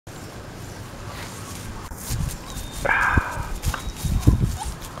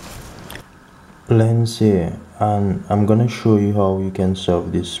Lens here, and I'm gonna show you how you can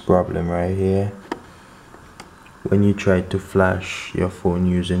solve this problem right here when you try to flash your phone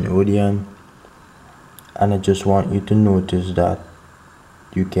using Odin. And I just want you to notice that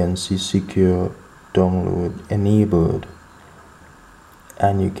you can see secure download enabled,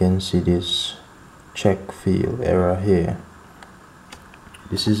 and you can see this check fail error here.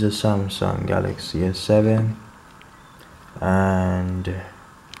 This is a Samsung Galaxy S7, and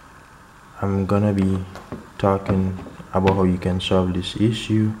I'm gonna be talking about how you can solve this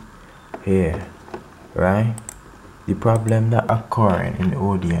issue here, right? The problem that occurring in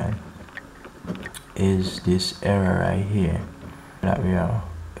Odin is this error right here that we are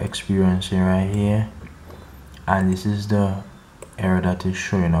experiencing right here, and this is the error that is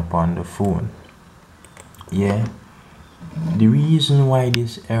showing up on the phone. Yeah, the reason why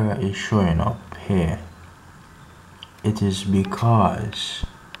this error is showing up here, it is because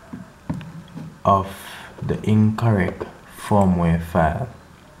of the incorrect firmware file.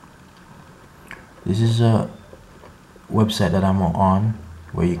 This is a website that I'm on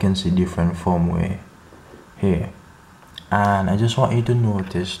where you can see different firmware here, and I just want you to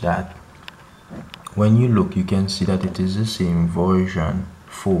notice that when you look, you can see that it is the same version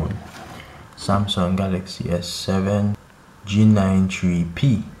phone, Samsung Galaxy S7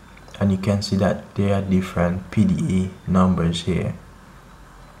 G93P, and you can see that there are different PDA numbers here,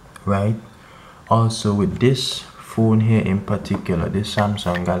 right? Also with this phone here in particular, this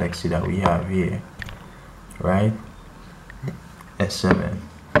Samsung Galaxy that we have here, right, S7,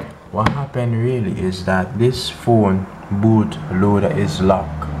 what happened really is that this phone bootloader is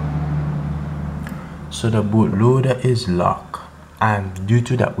locked. So the bootloader is locked, and due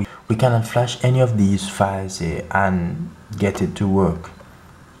to that we cannot flash any of these files here and get it to work.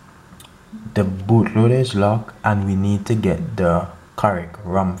 The bootloader is locked, and we need to get the correct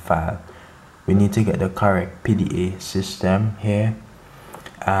RAM file. We need to get the correct PDA system here.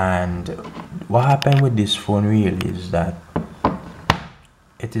 And what happened with this phone really is that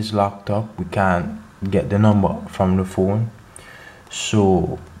it is locked up. We can't get the number from the phone,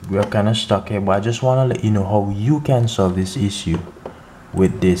 so we're kind of stuck here. But I just want to let you know how you can solve this issue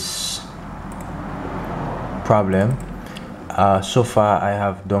with this problem. So far I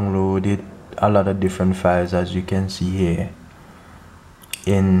have downloaded a lot of different files, as you can see here,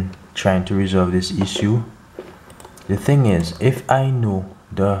 in trying to resolve this issue. The thing is, if I know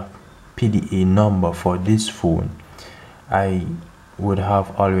the PDA number for this phone, I would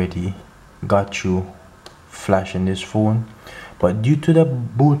have already got you flashing this phone. But due to the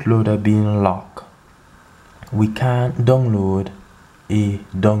bootloader being locked, we can't download a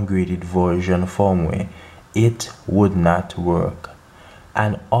downgraded version firmware. It would not work.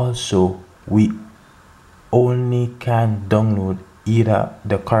 And also we only can download either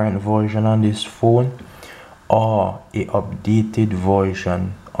the current version on this phone or a updated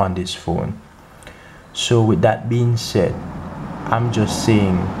version on this phone. So with that being said, I'm just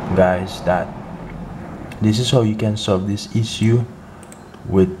saying, guys, that this is how you can solve this issue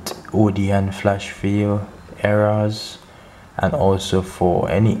with Odin flash fail errors, and also for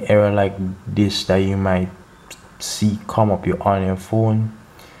any error like this that you might see come up on your phone.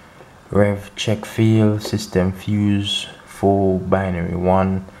 Rev Check Fail, System Fuse, full binary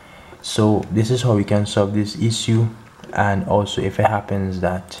 1. So this is how we can solve this issue. And also, if it happens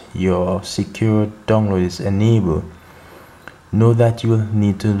that your secure download is enabled, know that you will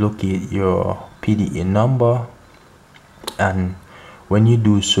need to locate your PDA number, and when you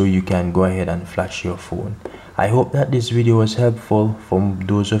do so, you can go ahead and flash your phone. I hope that this video was helpful for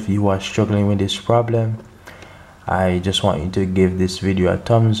those of you who are struggling with this problem. I just want you to give this video a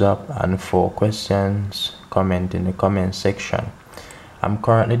thumbs up, and for questions, comment in the comment section. I'm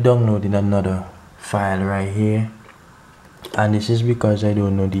currently downloading another file right here, and this is because I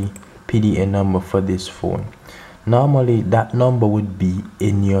don't know the PDA number for this phone. Normally that number would be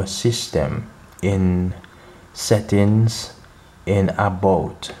in your system, in settings, in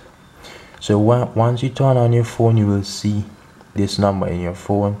about. So once you turn on your phone, you will see this number in your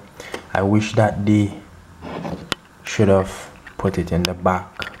phone. I wish that they should have put it in the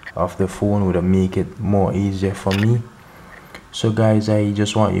back of the phone, would have make it more easier for me. So guys, I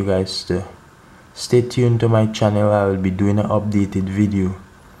just want you guys to stay tuned to my channel. I will be doing an updated video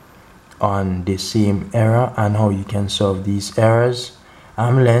on the same error and how you can solve these errors.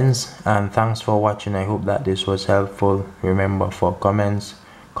 I'm Lens, and thanks for watching. I hope that this was helpful. Remember, for comments,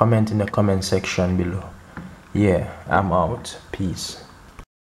 comment in the comment section below. Yeah, I'm out. Peace.